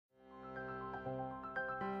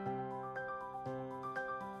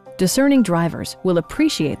Discerning drivers will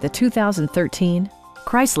appreciate the 2013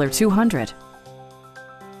 Chrysler 200.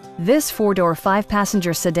 This four-door,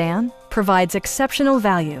 five-passenger sedan provides exceptional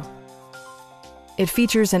value. It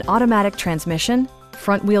features an automatic transmission,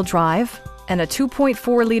 front-wheel drive, and a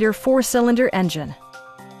 2.4-liter four-cylinder engine.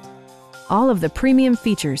 All of the premium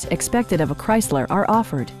features expected of a Chrysler are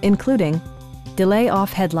offered, including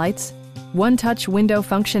delay-off headlights, one-touch window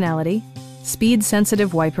functionality,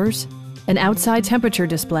 speed-sensitive wipers, an outside temperature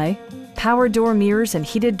display, power door mirrors and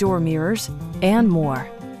heated door mirrors, and more.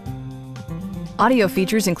 Audio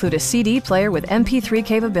features include a CD player with MP3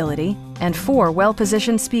 capability and 4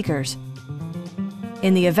 well-positioned speakers.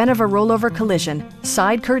 In the event of a rollover collision,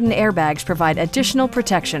 side curtain airbags provide additional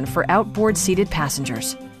protection for outboard seated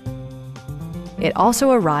passengers. It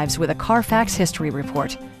also arrives with a Carfax history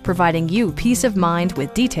report, providing you peace of mind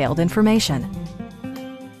with detailed information.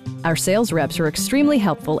 Our sales reps are extremely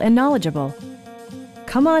helpful and knowledgeable.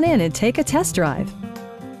 Come on in and take a test drive.